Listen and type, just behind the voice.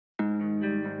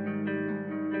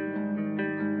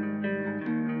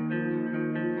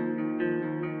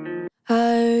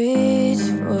I reached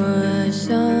for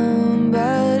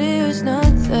somebody who's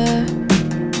not there.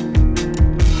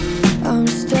 I'm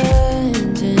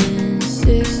standing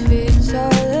 6 feet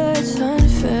tall, it's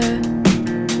unfair.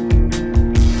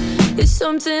 It's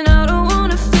something I don't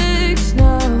wanna fix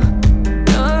now,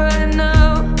 not right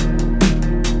now.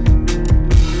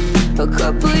 A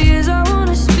couple years I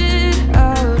wanna spit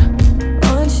out,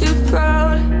 aren't you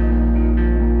proud?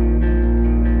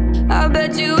 I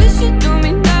bet you wish you knew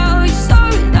me now. You're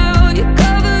sorry now, you're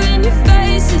covering your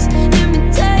faces,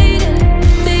 imitating.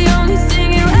 The only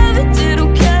thing you ever did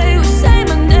okay was say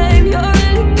my name. You're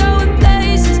really going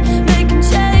places, making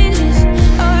changes.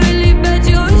 I really bet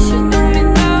you wish you knew me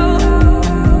now.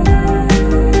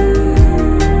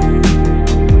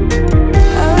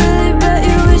 I really bet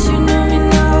you wish you knew me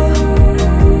now.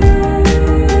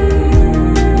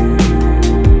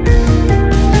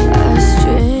 I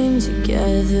string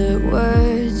together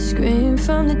words, scream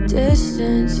from the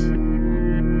distance.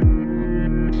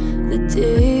 The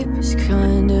deepest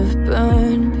kind of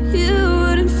burn, but you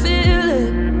wouldn't feel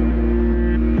it.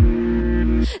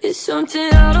 It's something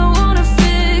I don't wanna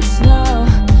fix now,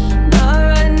 not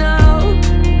right now.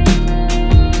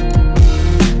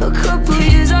 A couple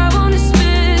years I wanna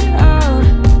spit out,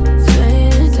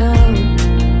 saying it down.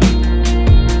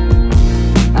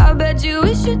 I bet you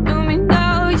wish you knew me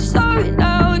now. You're sorry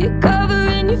now, you're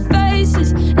covering your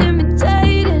faces,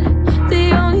 imitating. The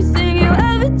only thing you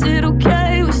ever did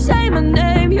okay was say my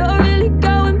name. You're really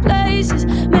going places,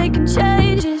 making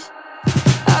changes.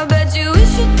 I bet you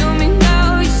wish you knew me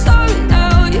now. You're sorry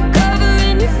now, you're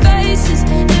covering your faces,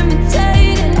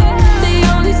 imitating. The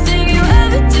only thing you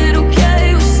ever did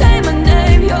okay was say my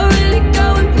name. You're really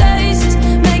going places,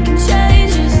 making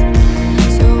changes.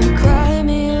 So cry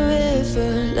me a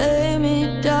river, lay me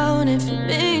down. If it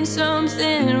means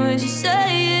something, would you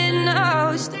say it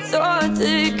now? It's the thought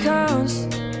that counts.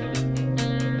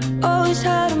 Always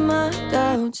had my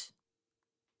doubts.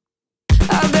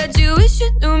 I bet you wish you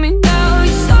knew me